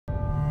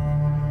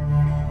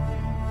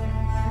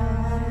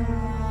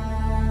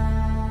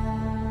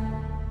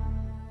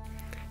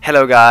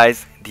Hello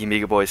guys, the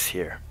Amiga Boys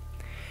here.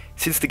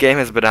 Since the game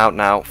has been out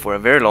now for a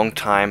very long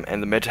time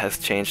and the meta has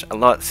changed a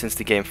lot since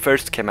the game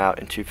first came out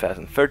in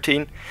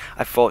 2013,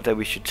 I thought that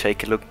we should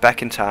take a look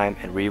back in time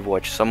and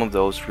rewatch some of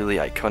those really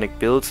iconic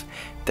builds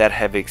that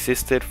have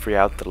existed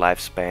throughout the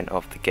lifespan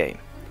of the game.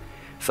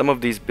 Some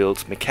of these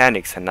builds'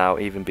 mechanics have now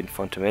even been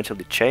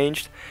fundamentally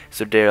changed,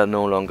 so they are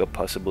no longer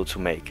possible to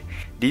make.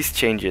 These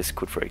changes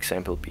could, for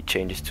example, be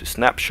changes to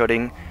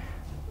snapshotting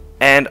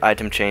and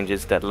item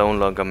changes that no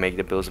longer make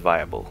the builds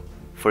viable.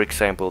 For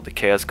example, the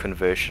chaos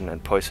conversion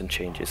and poison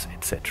changes,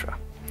 etc.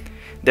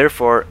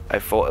 Therefore, I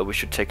thought that we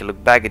should take a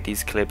look back at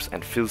these clips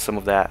and feel some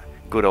of that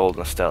good old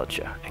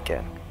nostalgia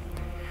again.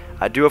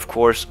 I do of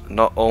course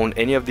not own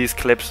any of these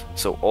clips,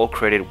 so all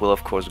credit will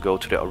of course go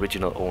to the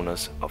original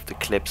owners of the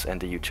clips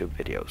and the YouTube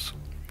videos.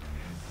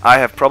 I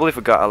have probably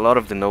forgot a lot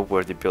of the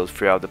noteworthy builds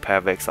throughout the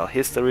Path of Exile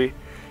history,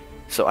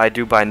 so I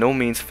do by no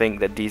means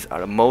think that these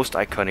are the most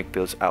iconic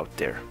builds out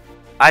there.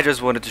 I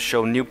just wanted to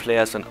show new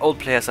players and old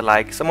players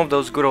alike some of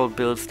those good old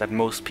builds that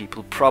most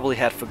people probably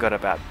had forgot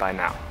about by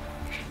now.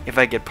 If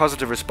I get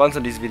positive response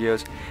on these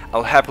videos,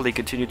 I'll happily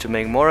continue to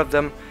make more of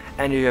them,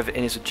 and if you have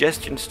any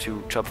suggestions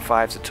to top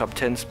 5s or top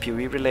 10s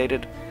PoE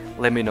related,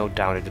 let me know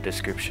down in the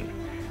description.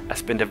 I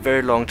spent a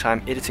very long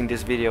time editing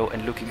this video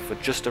and looking for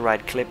just the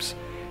right clips,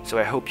 so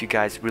I hope you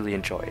guys really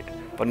enjoy it.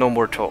 But no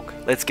more talk,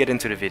 let's get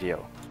into the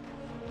video.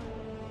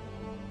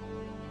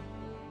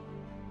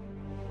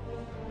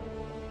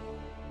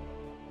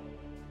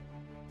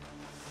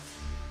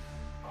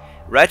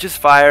 Righteous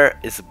Fire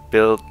is a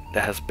build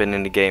that has been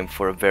in the game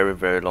for a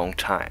very long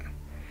time.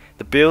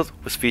 The build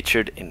was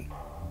featured in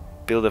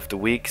Build of the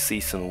Week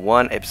Season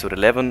 1 Episode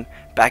 11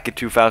 back in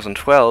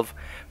 2012,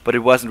 but it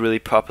wasn't really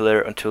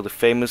popular until the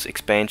famous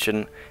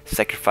expansion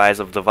Sacrifice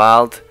of the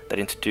Wild that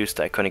introduced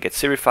the iconic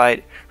Exile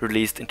fight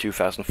released in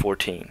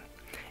 2014.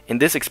 In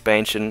this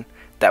expansion,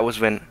 that was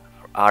when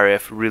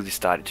RF really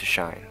started to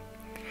shine.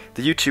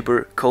 The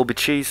YouTuber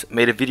ColbyCheeze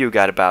made a video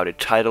guide about it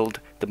titled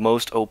The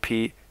Most OP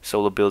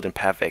Solo Build in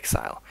Path of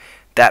Exile.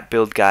 That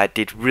build guide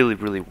did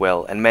really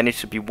well and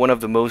managed to be one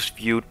of the most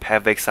viewed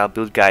Path of Exile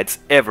build guides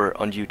ever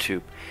on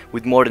YouTube,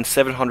 with more than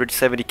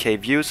 770k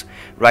views,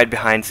 right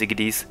behind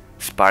Ziggy's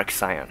Spark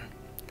Scion.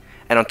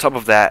 And on top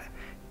of that,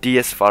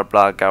 DS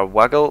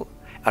Farblagarwaggle,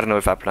 I don't know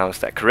if I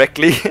pronounced that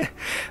correctly,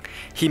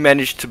 he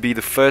managed to be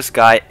the first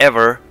guy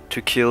ever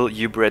to kill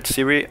Ubred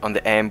Siri on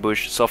the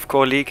Ambush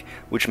Softcore League,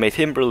 which made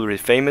him really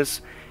famous,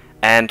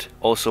 and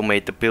also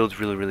made the build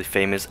really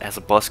famous as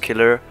a boss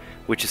killer,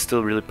 which is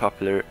still really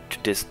popular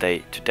to this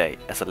day today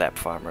as a lab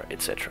farmer,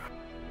 etc.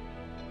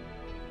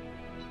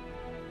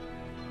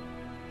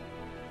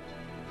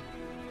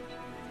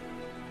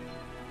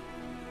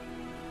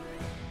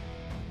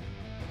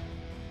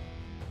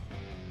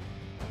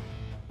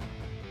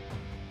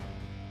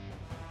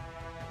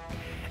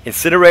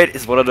 Incinerate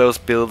is one of those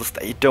builds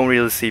that you don't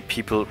really see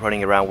people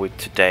running around with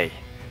today,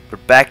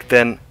 but back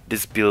then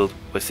this build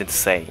was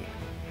insane.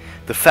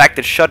 The fact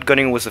that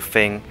shotgunning was a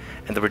thing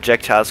and the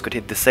projectiles could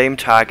hit the same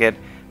target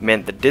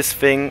meant that this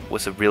thing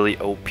was a really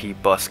OP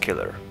boss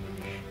killer.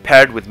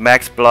 Paired with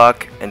max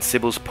block and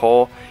Sybil's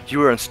paw, you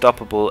were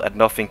unstoppable and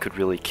nothing could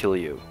really kill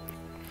you.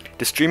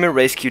 The streamer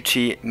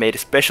RaizQT made a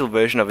special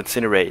version of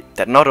Incinerate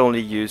that not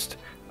only used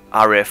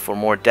RF for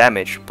more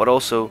damage, but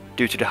also,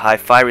 due to the high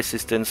fire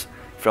resistance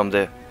from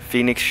the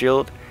Phoenix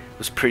shield,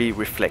 was pretty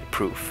reflect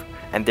proof,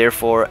 and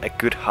therefore a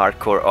good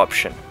hardcore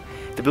option.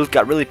 The build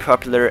got really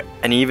popular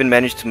and he even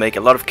managed to make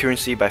a lot of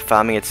currency by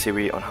farming at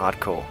Siri on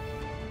hardcore.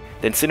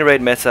 The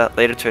Incinerate meta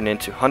later turned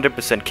into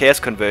 100%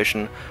 chaos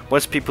conversion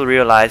once people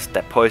realized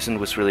that poison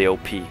was really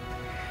OP.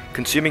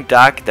 Consuming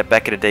Dark, that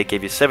back in the day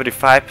gave you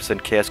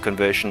 75% chaos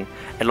conversion,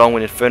 along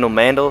with Infernal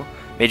Mandal,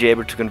 made you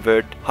able to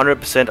convert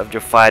 100% of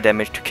your fire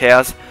damage to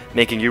chaos,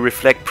 making you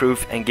reflect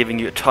proof and giving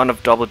you a ton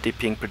of double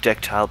dipping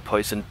projectile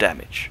poison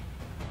damage.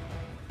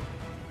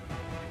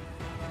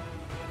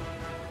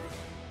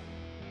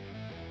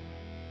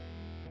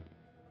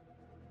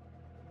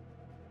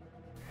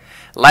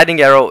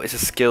 Lightning Arrow is a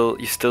skill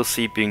you still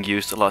see being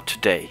used a lot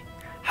today.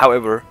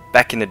 However,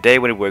 back in the day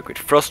when it worked with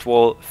Frost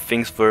Wall,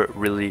 things were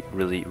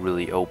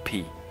really OP.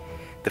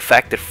 The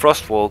fact that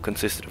Frost Wall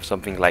consisted of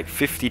something like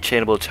 50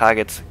 chainable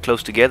targets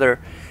close together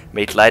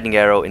made Lightning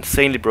Arrow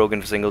insanely broken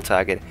for single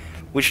target,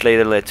 which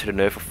later led to the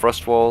nerf of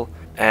Frost Wall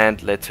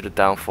and led to the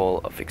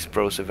downfall of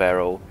Explosive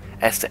Arrow,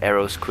 as the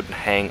arrows couldn't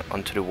hang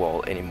onto the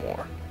wall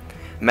anymore.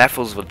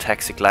 Mathil's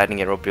Voltaxic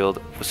Lightning Arrow build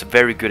was a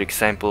very good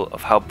example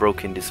of how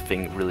broken this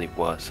thing really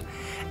was.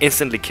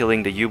 Instantly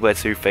killing the Ubred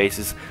Siri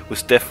phases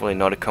was definitely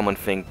not a common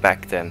thing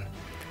back then.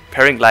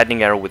 Pairing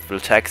Lightning Arrow with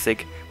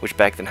Voltaxic, which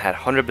back then had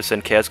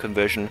 100% chaos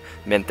conversion,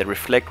 meant that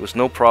Reflect was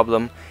no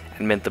problem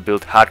and meant the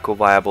build hardcore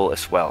viable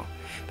as well.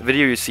 The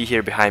video you see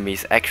here behind me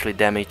is actually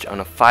damaged on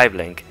a 5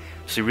 link,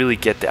 so you really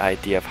get the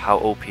idea of how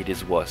OP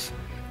this was.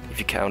 If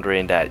you counter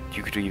in that,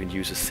 you could even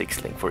use a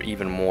 6 link for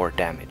even more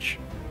damage.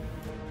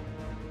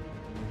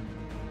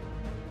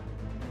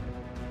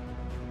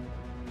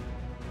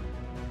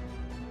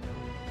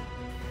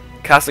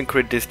 Cast and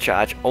Crit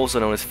Discharge, also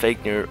known as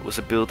Fakenir, was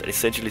a build that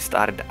essentially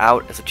started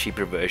out as a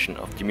cheaper version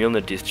of the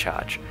Mjolnir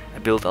Discharge, a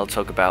build I'll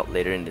talk about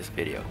later in this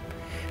video.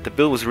 The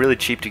build was really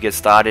cheap to get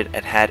started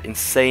and had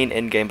insane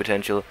endgame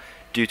potential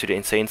due to the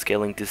insane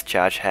scaling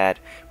Discharge had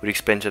with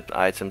expensive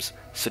items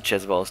such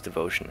as Val's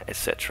Devotion,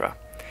 etc.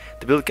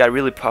 The build got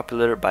really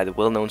popular by the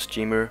well-known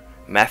streamer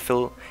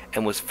Mathil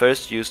and was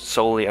first used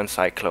solely on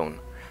Cyclone.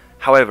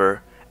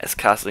 However, as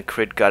Cast and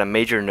Crit got a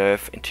major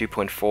nerf in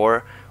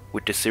 2.4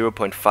 with the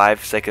 0.5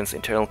 seconds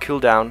internal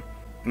cooldown,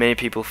 many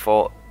people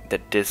thought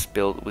that this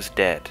build was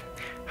dead.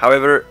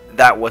 However,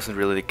 that wasn't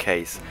really the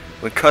case.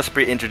 When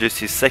Cosprey introduced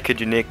his second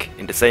unique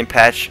in the same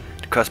patch,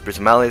 the Cosprey's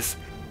Malice,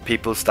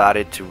 people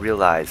started to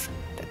realize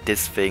that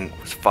this thing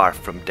was far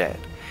from dead.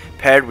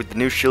 Paired with the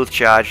new shield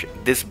charge,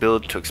 this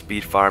build took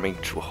speed farming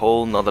to a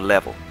whole nother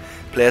level.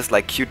 Players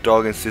like Cute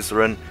Dog and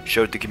Ciceron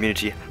showed the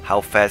community how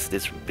fast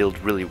this build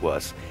really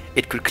was.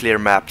 It could clear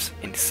maps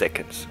in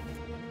seconds.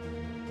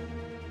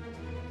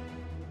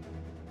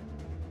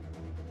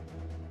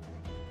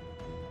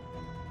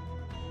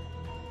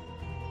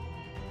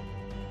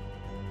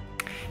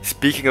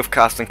 Speaking of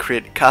Cast and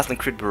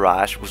Crit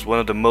Barrage was one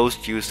of the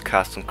most used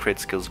Cast and Crit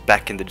skills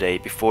back in the day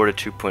before the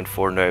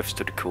 2.4 nerfs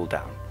to the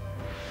cooldown.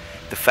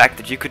 The fact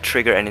that you could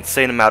trigger an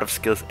insane amount of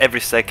skills every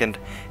second,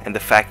 and the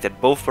fact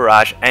that both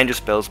Barrage and your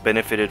spells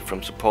benefited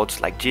from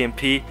supports like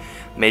GMP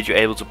made you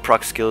able to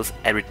proc skills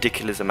a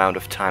ridiculous amount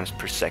of times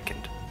per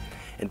second.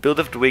 In Build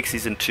of the Week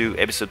Season 2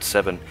 Episode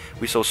 7,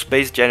 we saw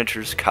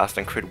SpaceJanitor's Cast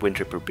and Crit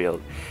Windripper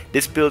build.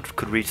 This build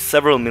could reach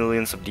several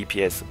millions of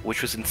DPS,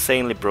 which was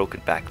insanely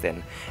broken back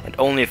then, and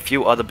only a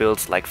few other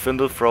builds like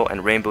Thunderthrow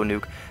and Rainbow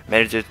Nuke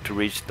managed to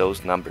reach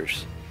those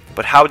numbers.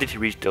 But how did he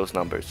reach those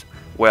numbers?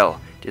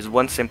 Well, there's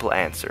one simple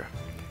answer: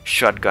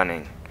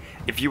 shotgunning.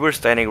 If you were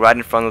standing right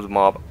in front of the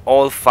mob,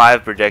 all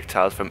 5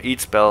 projectiles from each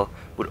spell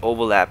would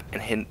overlap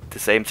and hit the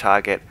same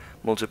target,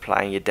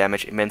 multiplying your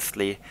damage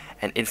immensely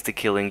and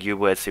insta-killing you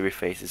with series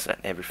faces and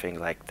everything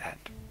like that.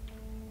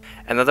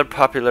 Another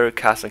popular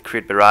Cast and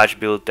Crit Barrage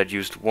build that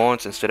used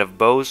wands instead of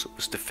bows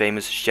was the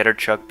famous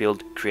Shatterchuck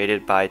build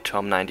created by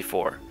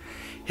Tom94.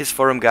 His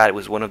forum guide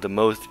was one of the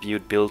most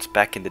viewed builds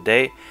back in the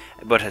day,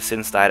 but has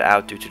since died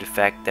out due to the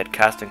fact that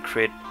Cast and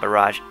Crit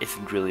Barrage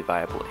isn't really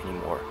viable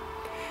anymore.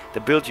 The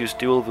build used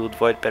dual wield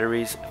void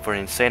batteries for an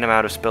insane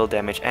amount of spell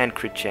damage and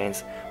crit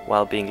chains,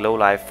 while being low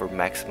life for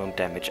maximum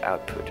damage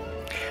output.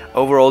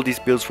 Overall, these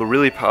builds were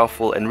really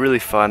powerful and really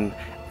fun,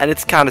 and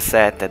it's kinda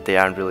sad that they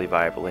aren't really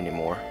viable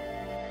anymore.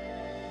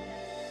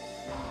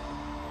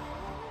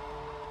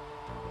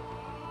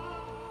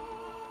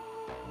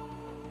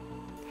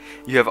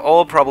 You have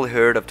all probably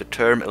heard of the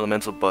term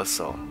Elemental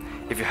Buzzsaw.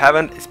 If you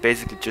haven't, it's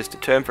basically just a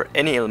term for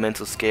any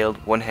elemental scaled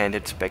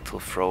one-handed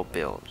spectral throw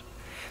build.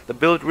 The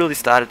build really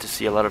started to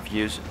see a lot of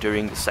use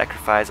during the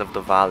Sacrifice of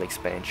the Val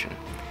expansion.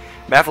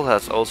 Mathil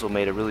has also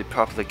made a really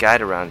popular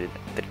guide around it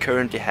that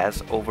currently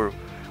has over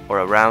or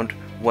around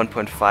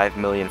 1.5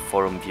 million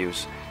forum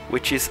views,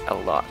 which is a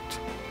lot.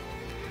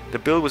 The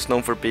build was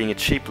known for being a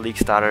cheap league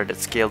starter that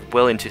scaled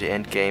well into the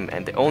end game,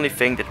 and the only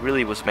thing that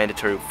really was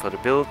mandatory for the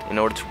build in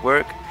order to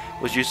work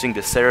was using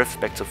the Seraph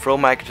Spectral Throw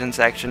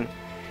microtransaction,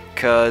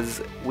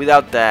 cause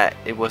without that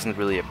it wasn't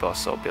really a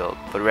buzzsaw build,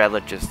 but rather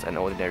just an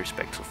ordinary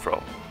Spectral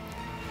Throw.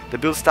 The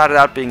build started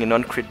out being a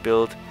non-crit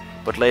build,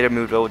 but later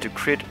moved over to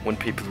crit when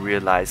people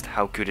realized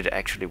how good it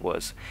actually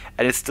was,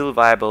 and it's still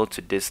viable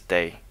to this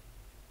day.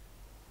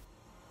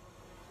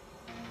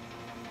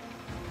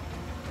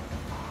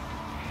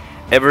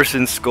 Ever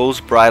since Skull's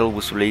Bridle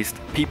was released,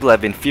 people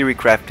have been theory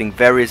crafting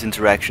various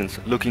interactions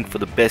looking for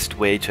the best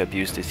way to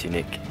abuse this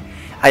unique.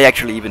 I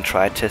actually even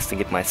tried testing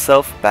it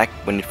myself back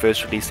when it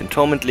first released in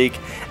Torment League,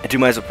 and to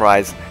my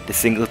surprise, the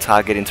single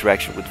target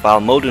interaction with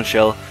Val Molten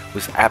Shell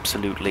was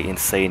absolutely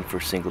insane for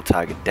single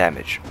target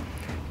damage.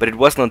 But it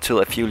wasn't until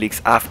a few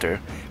leagues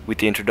after, with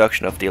the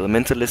introduction of the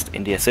Elementalist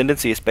in the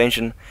Ascendancy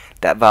expansion,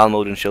 that Val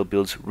Molten Shell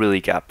builds really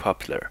got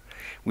popular.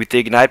 With the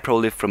Ignite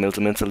Prolift from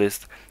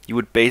Elementalist, you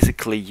would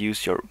basically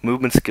use your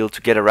movement skill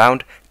to get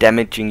around,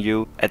 damaging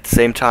you at the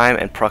same time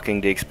and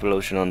proccing the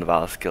explosion on the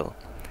Val skill.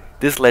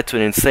 This led to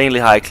an insanely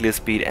high clear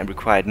speed and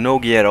required no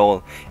gear at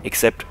all,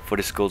 except for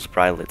the Skull's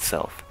Bridle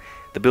itself.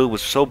 The build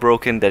was so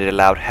broken that it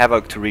allowed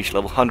Havoc to reach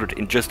level 100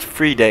 in just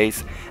 3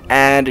 days,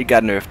 and it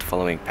got nerfed the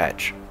following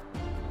patch.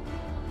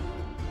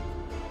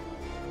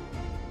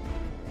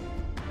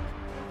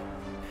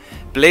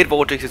 Blade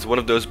Vortex is one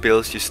of those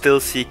builds you still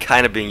see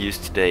kinda being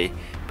used today,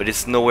 but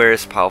it's nowhere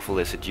as powerful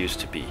as it used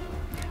to be.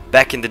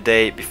 Back in the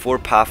day, before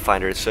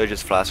Pathfinder and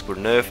Surge's Flask were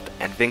nerfed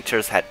and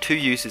Vinctors had 2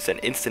 uses and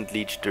instant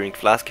leech during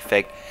Flask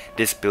effect,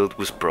 this build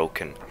was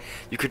broken.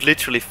 You could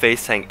literally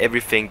face tank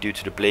everything due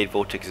to the Blade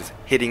Vortexes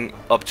hitting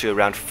up to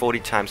around 40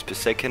 times per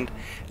second,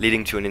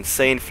 leading to an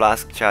insane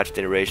Flask charge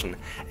generation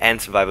and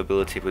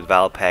survivability with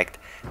Val Pact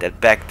that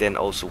back then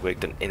also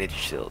worked on Energy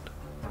Shield.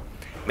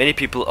 Many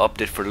people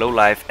opted for low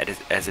life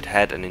as it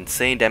had an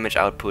insane damage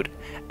output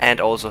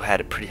and also had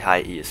a pretty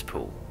high ES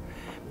pool.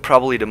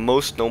 Probably the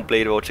most known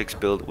Blade Vortex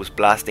build was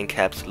Blasting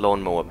Cap's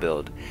Lawnmower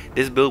build.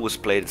 This build was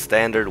played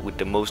standard with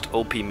the most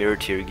OP mirror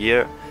tier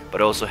gear,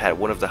 but also had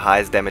one of the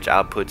highest damage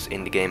outputs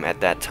in the game at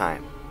that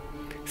time.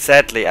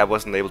 Sadly, I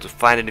wasn't able to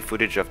find any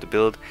footage of the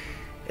build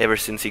ever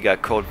since he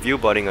got caught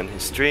viewbotting on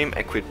his stream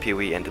and quit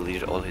PoE and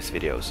deleted all his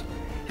videos.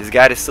 His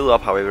guide is still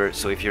up, however,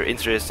 so if you're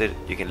interested,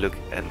 you can look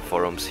at the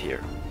forums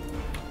here.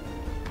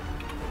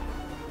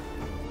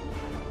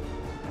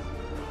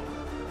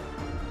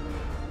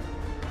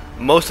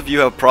 Most of you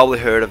have probably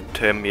heard of the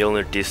term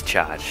Mjolnir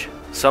discharge.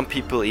 Some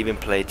people even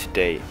play it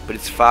today, but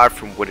it's far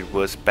from what it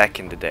was back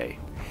in the day.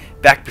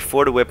 Back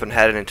before the weapon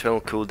had an internal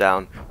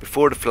cooldown,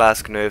 before the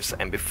flask nerfs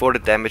and before the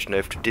damage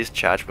nerf to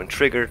discharge when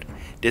triggered,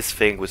 this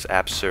thing was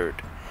absurd.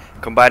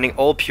 Combining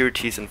all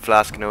purities and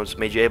flask nodes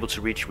made you able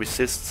to reach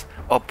resists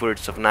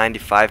upwards of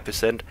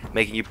 95%,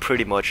 making you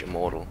pretty much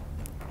immortal.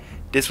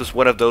 This was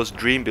one of those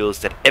dream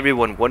builds that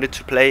everyone wanted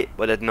to play,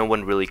 but that no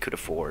one really could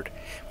afford.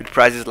 With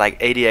prices like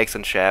 80x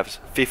on Shafts,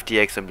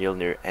 50x on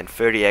Mjolnir and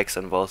 30x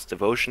on Val's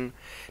Devotion,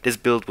 this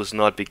build was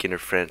not beginner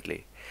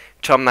friendly.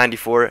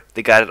 Tom94,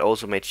 the guy that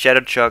also made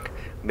Shadowchuck,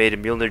 made a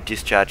Mjolnir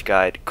discharge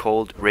guide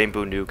called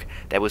Rainbow Nuke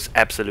that was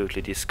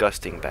absolutely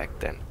disgusting back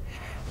then.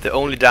 The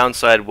only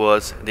downside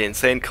was the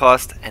insane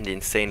cost and the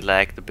insane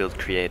lag the build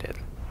created.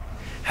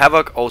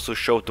 Havoc also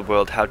showed the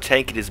world how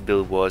tanky this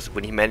build was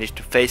when he managed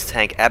to face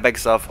tank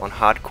Abaxov on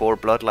hardcore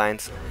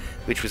Bloodlines,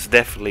 which was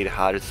definitely the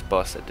hardest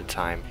boss at the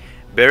time.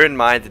 Bear in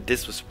mind that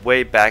this was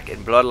way back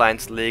in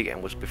Bloodlines League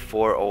and was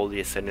before all the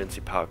Ascendancy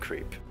power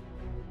creep.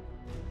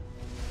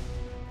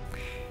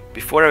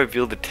 Before I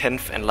reveal the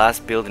 10th and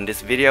last build in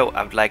this video,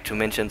 I would like to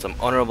mention some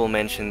honorable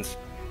mentions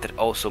that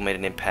also made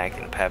an impact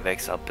in Path of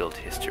Exile build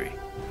history.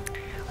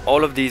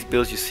 All of these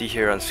builds you see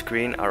here on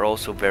screen are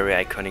also very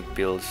iconic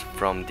builds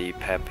from the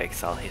Path of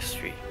Exile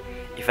history.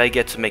 If I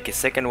get to make a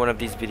second one of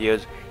these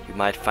videos, you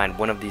might find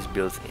one of these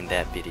builds in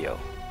that video.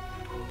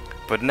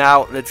 But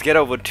now let's get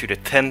over to the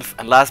 10th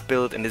and last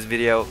build in this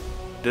video,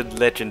 the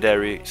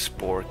legendary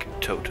Spork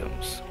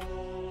Totems.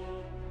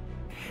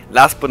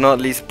 Last but not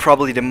least,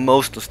 probably the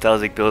most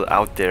nostalgic build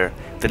out there,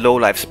 the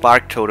low-life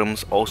Spark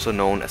Totems, also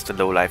known as the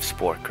low-life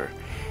Sporker.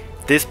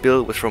 This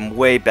build was from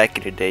way back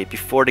in the day,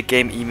 before the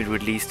game even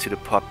released to the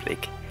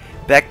public.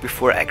 Back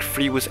before Act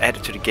 3 was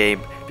added to the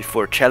game,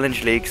 before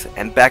challenge leagues,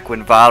 and back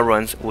when Val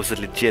runs was a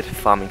legit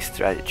farming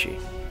strategy.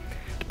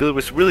 The build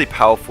was really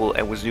powerful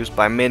and was used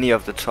by many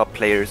of the top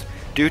players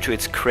due to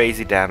its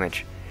crazy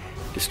damage.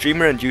 The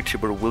streamer and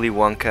YouTuber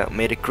WillyWonka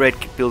made a great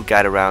build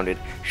guide around it,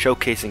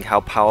 showcasing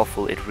how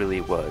powerful it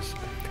really was.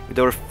 With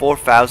over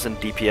 4000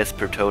 DPS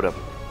per totem.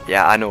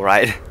 Yeah, I know,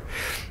 right?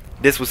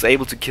 This was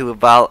able to kill a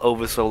Val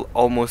Oversoul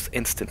almost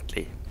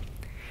instantly.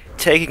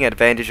 Taking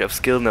advantage of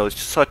skill nodes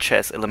such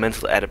as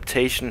Elemental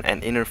Adaptation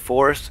and Inner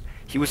Force,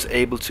 he was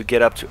able to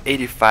get up to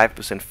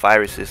 85%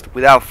 fire resist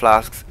without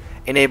flasks,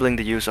 enabling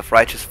the use of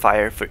Righteous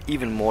Fire for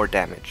even more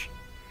damage.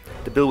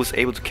 The build was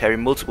able to carry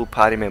multiple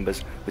party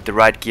members with the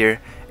right gear.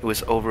 It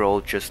was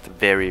overall just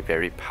very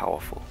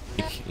powerful.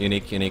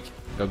 Unique.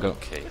 Go.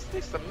 Okay.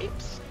 This some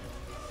mips.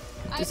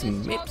 Just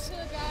some mips.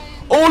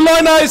 Oh,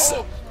 Lion Eyes!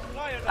 Oh,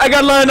 I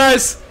got Lion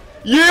Eyes!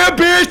 Yeah,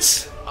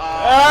 bitch!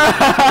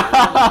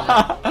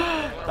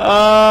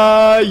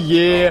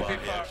 Yeah.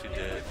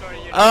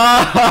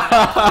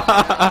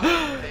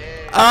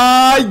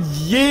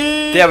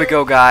 Yeah. There we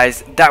go,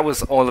 guys. That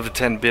was all of the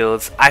 10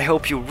 builds. I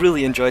hope you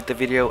really enjoyed the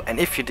video, and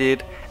if you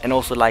did, and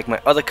also like my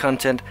other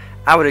content,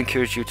 I would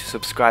encourage you to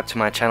subscribe to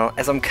my channel,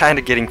 as I'm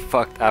kinda getting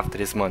fucked after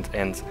this month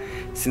ends,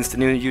 since the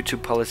new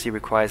YouTube policy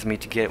requires me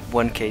to get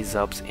 1k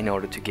subs in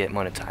order to get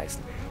monetized.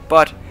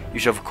 But you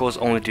should of course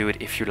only do it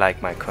if you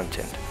like my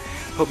content.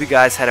 Hope you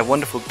guys had a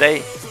wonderful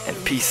day,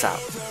 and peace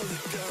out.